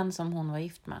killen som hon var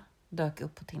gift med dök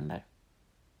upp på Tinder.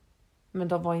 Men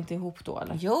de var inte ihop då,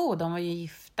 eller? Jo, de var ju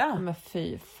gifta. Men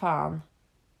fy fan.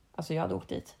 Alltså jag hade åkt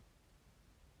dit.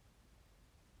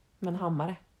 Men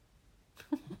hammare.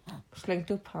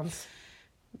 Slängt upp hans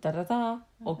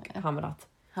och hamrat.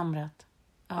 Hamrat.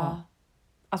 Ja. Ja.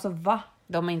 Alltså va?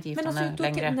 De är inte gifta Men alltså, nu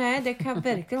längre. nej, det kan jag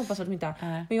verkligen hoppas att de inte är.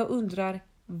 Nej. Men jag undrar,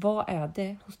 vad är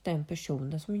det hos den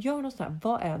personen som gör något sånt här?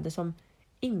 Vad är det som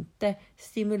inte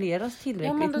stimuleras Ja,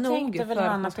 tillräckligt men då nog tänkte väl för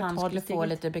han man att ska han ta skulle det få steget?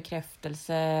 lite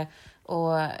bekräftelse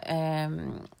och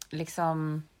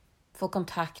liksom få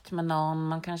kontakt med någon.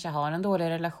 Man kanske har en dålig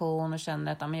relation och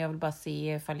känner att jag vill bara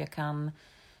se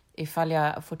ifall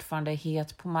jag fortfarande är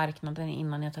het på marknaden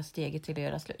innan jag tar steget till att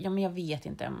göra slut. Ja, men jag vet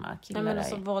inte, Emma. Nej, men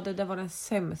alltså, det var den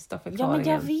sämsta Ja, förklaringen. men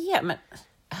jag vet. Men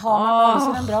har man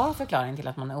någonsin en bra förklaring till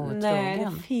att man är otrogen? Nej,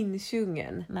 det finns ju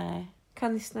ingen. Nej.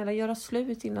 Kan ni snälla göra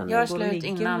slut innan Gör ni går och slut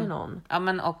ligger innan. med någon? Ja,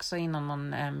 men också innan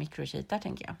man mikroshitar,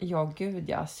 tänker jag. Ja, gud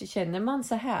ja. Så känner man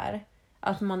så här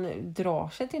att man drar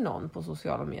sig till någon på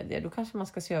sociala medier, då kanske man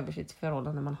ska se över sitt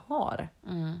förhållande man har.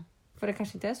 Mm. För det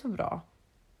kanske inte är så bra.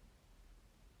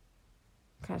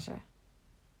 Kanske.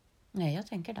 Nej, jag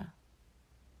tänker det.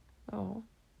 Ja.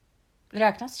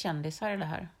 Räknas kändisar i det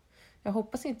här? Jag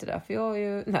hoppas inte det, för jag är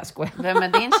ju... Nej, skojar. Vem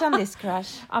är din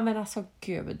kändiscrush? Ja, men alltså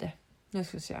gud. Nu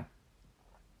ska vi se.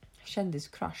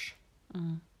 Kändiscrush.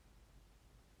 Mm.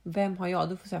 Vem har jag?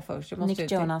 Du får säga först. Jag måste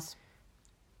Nick Jonas.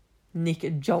 Nick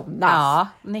Jonas. Ja,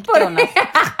 Nick Jonas.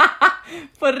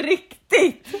 På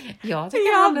riktigt! Jag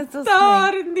tycker han är så snygg.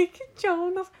 dör, Nick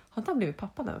Jonas. Har inte han blivit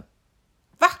pappa nu?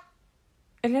 Va?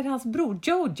 Eller är det hans bror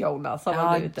Joe Jonas som har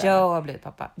Ja, blivit det? Joe har blivit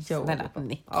pappa. Joe har Snälla, blivit pappa.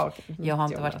 Nick. Ja, okej. Jag har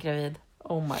Nick inte varit Jonas. gravid.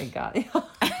 Oh my god.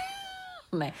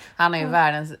 Nej, han är ju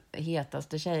världens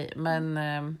hetaste tjej. Men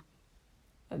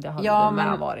Det hade Ja, det med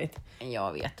men- varit.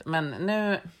 jag vet. Men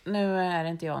nu är det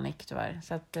inte jag och Nick tyvärr.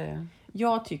 Så att,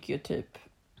 Jag tycker ju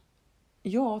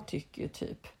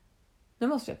typ. Nu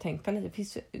måste jag tänka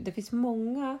lite. Det finns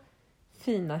många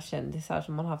fina kändisar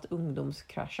som man har haft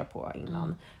ungdomskrascher på innan.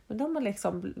 Mm. Men de har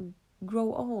liksom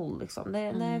grow old liksom.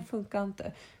 Nej, funkar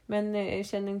inte. Men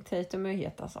Channing Tatum är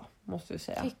het alltså. Måste jag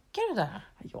säga. tycker du det?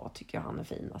 Jag tycker han är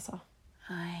fin alltså.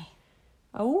 Nej.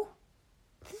 Jo.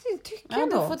 Det tycker Ja, jag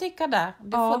du då. får tycka det.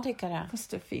 Du Ja. får tycka det.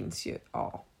 Fast det finns ju,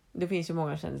 det finns ju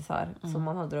många kändisar som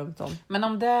man har drömt om. Men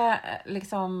om det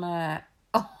liksom...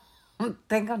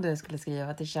 tänk om du skulle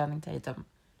skriva till Channing Tatum.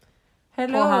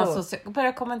 Hello! På hans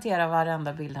börja kommentera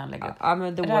varenda bild han lägger upp. Ja,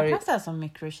 men det var Räknas det som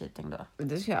microcheating då?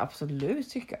 det ska jag absolut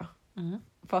tycka. Mm.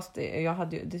 Fast det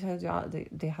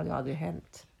hade ju aldrig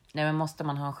hänt. Nej, men måste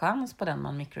man ha en chans på den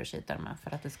man microcheatar med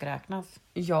för att det ska räknas?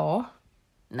 Ja.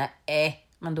 Nej,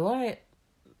 men då är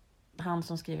han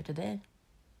som skriver till dig.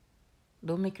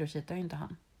 Då microcheatar ju inte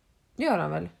han. Det gör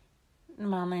han väl?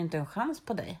 Men han har ju inte en chans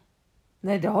på dig.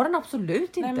 Nej, det har han absolut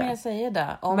inte. Nej, men jag säger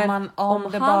det. Men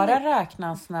Om det han- bara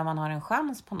räknas när man har en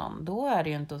chans på någon, då är det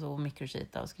ju inte så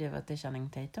microcheata och skriva till Channing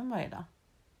Tatum varje dag.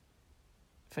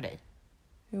 För dig.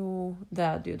 Jo, det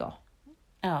är det ju då.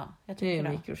 Ja, jag Det är tycker ju det.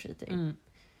 microcheating. Mm.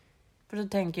 För då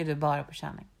tänker du bara på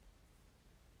Channing.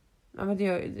 Ja, men det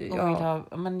gör Och vill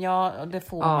ha, men ja, det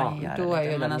får man ju göra då är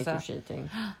lite. ju Men det alltså, microcheating.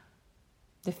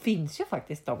 Det finns ju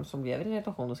faktiskt de som lever i en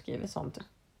relation och skriver sånt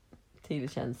till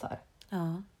kändisar.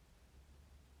 ja.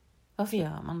 Varför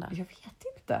gör man det? Jag vet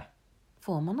inte.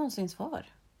 Får man någonsin svar?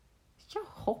 Jag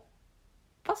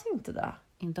hoppas inte det.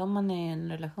 Inte om man är i en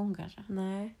relation kanske.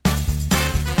 Nej.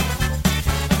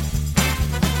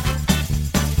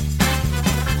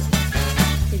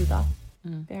 Hilda,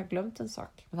 Mm. vi har glömt en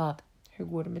sak. Vad? Hur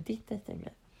går det med ditt dejtingliv?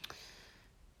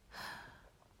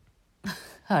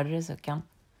 Hörde du suckan?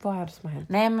 Vad är det som har hänt?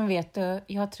 Nej, men vet du,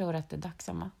 jag tror att det är dags,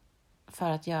 Emma, för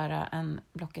att göra en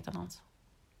Blocket-annons.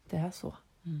 Det är så.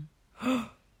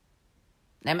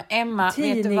 Nej, men Emma, vet du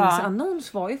vad?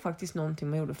 Tidningsannons var ju faktiskt någonting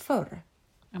man gjorde förr.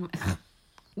 Ja, men,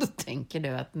 då tänker du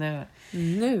att nu...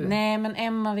 Nu? Nej, men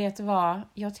Emma, vet du vad?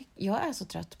 Jag är så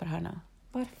trött på det här nu.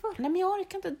 Varför? Nej, men jag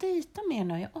orkar inte dejta mer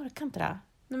nu. Jag orkar inte det.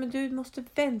 Nej, men du måste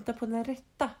vänta på den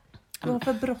rätta. Du har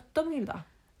för bråttom, Hilda.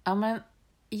 Ja, men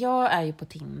jag är ju på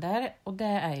Tinder och det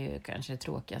är ju kanske det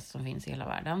tråkigaste som finns i hela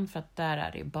världen. För att där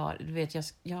är det ju bara... Du vet,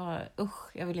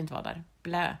 jag vill inte vara där.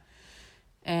 Blä.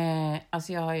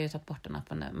 Alltså jag har ju tagit bort den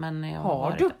appen nu. Men jag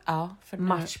Har du? Ja, för nu är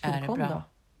det Match.com bra. då?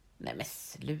 Nej, men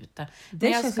sluta. Det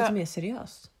Men jag känns ska- lite mer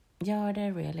seriöst. Gör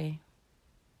det really?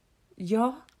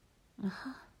 Ja.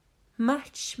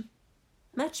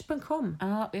 Match.com.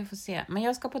 Ja, vi får se. Men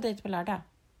jag ska på dejt på lördag.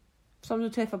 Som du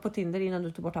träffade på Tinder innan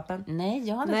du tog bort appen? Nej,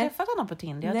 jag har inte träffat honom på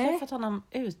Tinder. Jag har träffat honom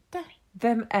ute.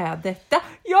 Vem är detta?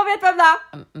 Jag vet vem det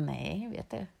är! Nej, vet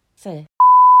det. Säg.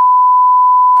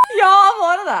 Ja,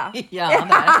 var det där? Ja,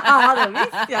 där. Ja, det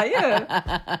visste jag ju.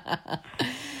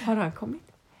 Har han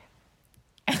kommit?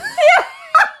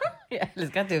 Jag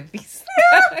älskar att du visste.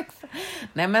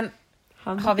 Nej, men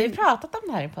har vi pratat om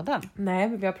det här i podden? Nej,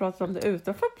 men vi har pratat om det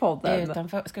utanför podden.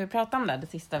 Ska vi prata om det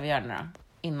sista vi gör nu då?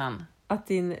 Innan? Att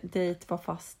din dejt var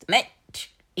fast. Nej,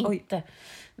 inte. Oj.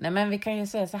 Nej, men vi kan ju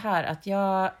säga så här att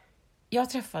jag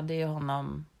träffade ju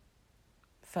honom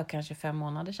för kanske 5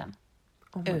 månader sedan.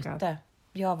 Ute. God.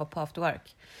 Jag var på after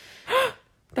work.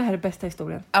 Det här är bästa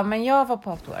historien. Ja, men jag var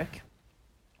på after work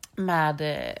med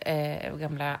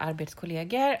gamla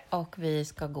arbetskollegor och vi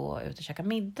ska gå ut och käka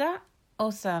middag.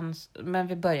 Och sen, men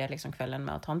vi börjar liksom kvällen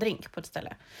med att ta en drink på ett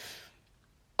ställe.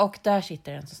 Och där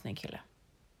sitter en så snygg kille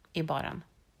i baren.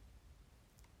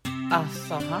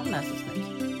 Alltså, han är så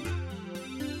snygg.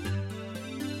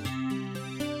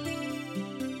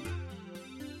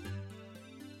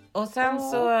 Och sen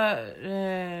så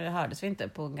hördes vi inte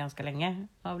på ganska länge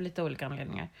av lite olika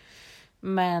anledningar.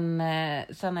 Men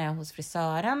sen är jag hos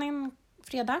frisören en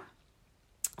fredag.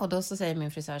 Och då så säger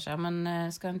min frisör så här,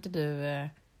 men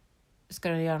ska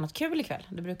du göra något kul ikväll?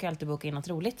 Du brukar alltid boka in något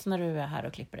roligt när du är här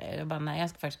och klipper dig. Jag bara, nej, jag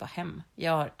ska faktiskt bara hem.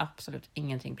 Jag har absolut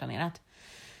ingenting planerat.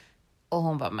 Och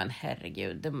hon bara, men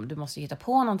herregud, du måste ju hitta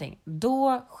på någonting.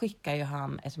 Då skickar ju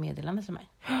han ett meddelande till mig.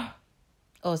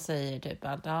 Och säger typ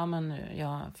att, ja men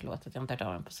förlåt att jag inte har hört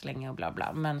av mig på så länge och bla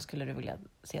bla. Men skulle du vilja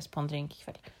ses på en drink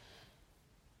ikväll?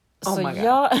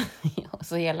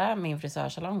 Så hela min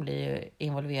frisörsalong blir ju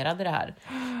involverad i det här.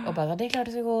 Och bara, det är klart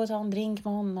att jag ska gå och ta en drink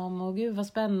med honom. Och gud vad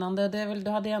spännande. Du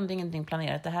hade ändå ingenting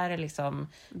planerat. Det här är liksom,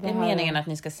 det är meningen att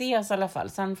ni ska ses i alla fall.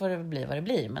 Sen får det bli vad det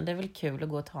blir. Men det är väl kul att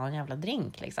gå och ta en jävla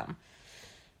drink liksom.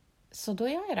 Så då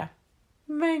gör jag det.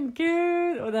 Men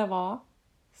gud, och det var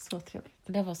så trevligt.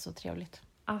 Det var så trevligt.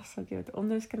 Alltså gud, och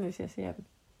nu ska ni ses igen.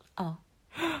 Ja.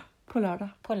 På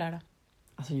lördag.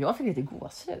 Alltså jag fick lite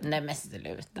gåshud. Nej men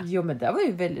sluta. Jo men det var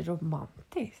ju väldigt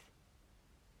romantiskt.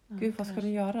 Gud, vad ska du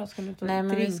göra? Ska du inte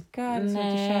drinka?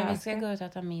 Nej, vi ska gå ut och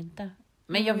äta middag.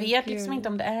 Men jag vet liksom inte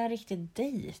om det är riktigt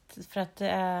dejt. För att det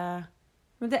är...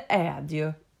 Men det är det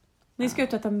ju. Ni ska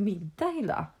ut och äta middag,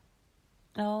 Hilda.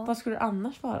 Ja. Vad skulle det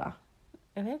annars vara?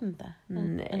 Jag vet inte.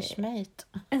 En schmejt.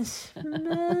 En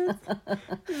schmejt?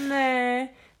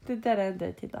 Nej, det där är en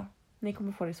dejt, Hilda. Ni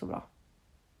kommer få det så bra.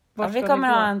 Ja, vi kommer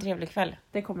ha en trevlig kväll.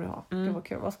 Det kommer du ha. Det var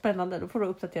kul. Vad spännande. Då får du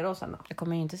uppdatera oss sen då. Jag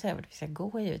kommer ju inte säga vart vi ska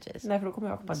gå givetvis. Nej, för då kommer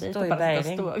jag på dejt och bara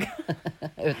stå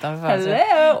utanför.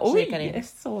 Hello! Oj!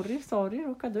 Sorry.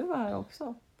 Råkar du vara här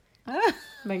också?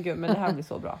 Men gud, men det här blir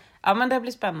så bra. Ja, men det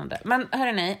blir spännande. Men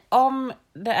hörrni, om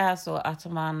det är så att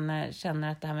man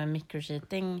känner att det här med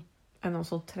microcheating... Är någon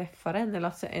som träffar en eller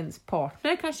att ens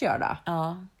partner kanske gör det?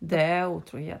 Ja. Det är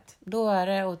otrohet. Då är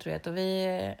det otrohet och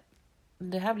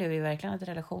det här blev ju verkligen ett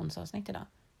relationsavsnitt idag.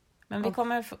 Men vi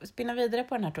kommer spinna vidare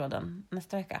på den här tråden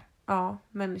nästa vecka. Ja,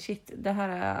 men shit, det här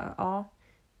är... Ja.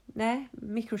 Nej,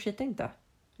 mikrocheata inte.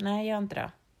 Nej, gör inte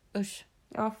det. Usch.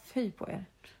 Ja, fy på er.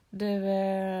 Du,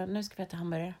 nu ska vi äta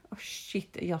hamburgare.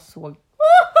 Shit, jag såg.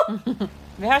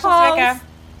 Vi hörs nästa vecka.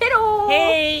 Hejdå!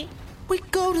 Hej! We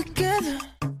go together.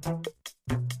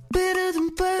 Better than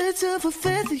birds of a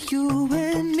feather, you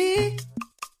and me.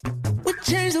 We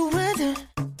change the weather.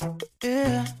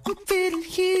 Yeah, I'm feeling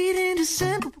heat in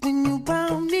December when you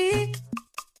found me.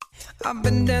 I've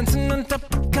been dancing on top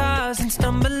of cars and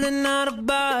stumbling out of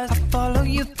bars. I follow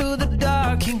you through the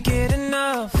dark, can't get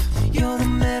enough. You're the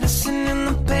medicine and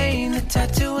the pain, the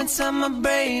tattoo inside my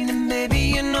brain. And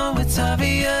baby, you know it's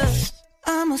obvious.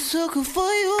 I'm a sucker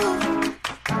for you.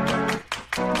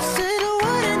 Say the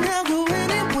word and I'll go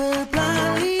anywhere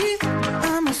blindly.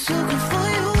 I'm a sucker for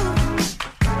you.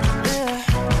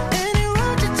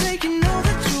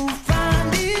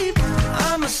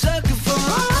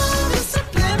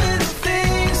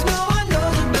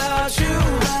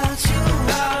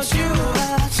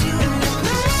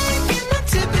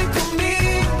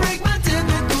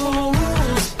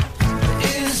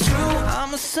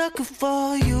 Sucker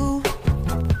for you.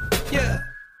 Yeah.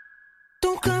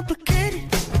 Don't complicate it.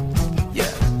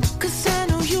 Yeah. 'Cause I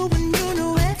know you and you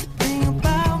know everything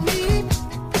about me.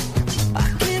 I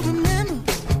can't remember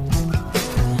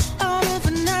all of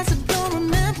the nights I don't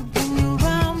remember when you're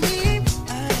around me.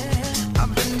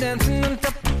 I've been dancing on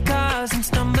top of cars and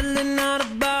stumbling out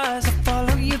of bars. I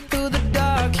follow you through the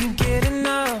dark, can't get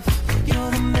enough.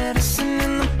 You're the medicine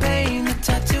and the pain, the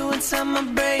tattoo inside my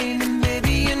brain. And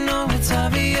baby, you know it's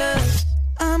obvious.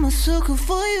 I'm a sucker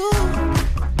for you.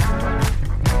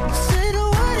 Say the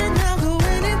word and I'll go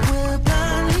anywhere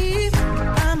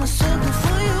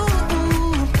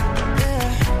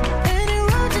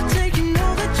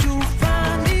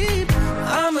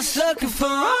for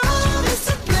all the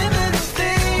subliminal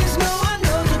things no one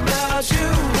knows about you.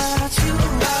 About you,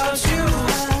 about you,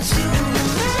 about you. And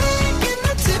you're making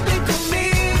the typical me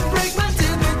break my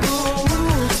typical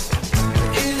rules.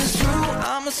 It is true,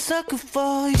 I'm a sucker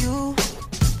for you.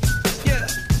 Yeah.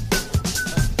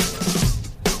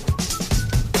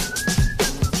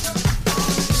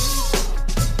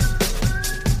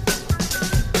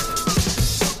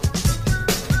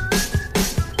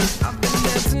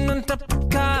 On top of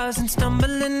cars and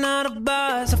stumbling out of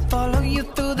bars. I follow you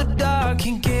through the dark,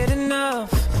 can't get enough.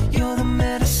 You're the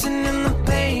medicine and the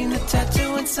pain, the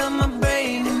tattoo inside my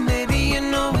brain. And baby, you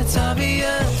know it's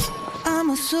obvious, I'm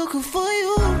a sucker for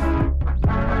you.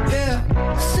 Yeah.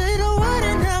 Say the word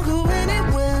and I'll go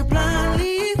anywhere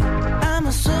blindly. I'm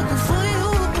a sucker for you.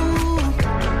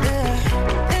 Yeah.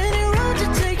 Any road you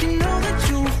take, you know that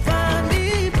you'll find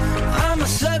me. I'm a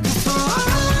sucker for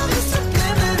all the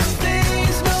subliminal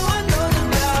things no one knows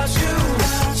about you.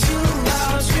 About you,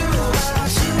 about you,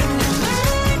 about you. And you're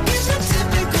making the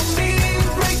typical me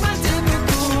break my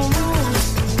typical rules.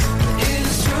 It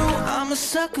is true, I'm a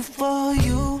sucker for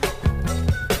you.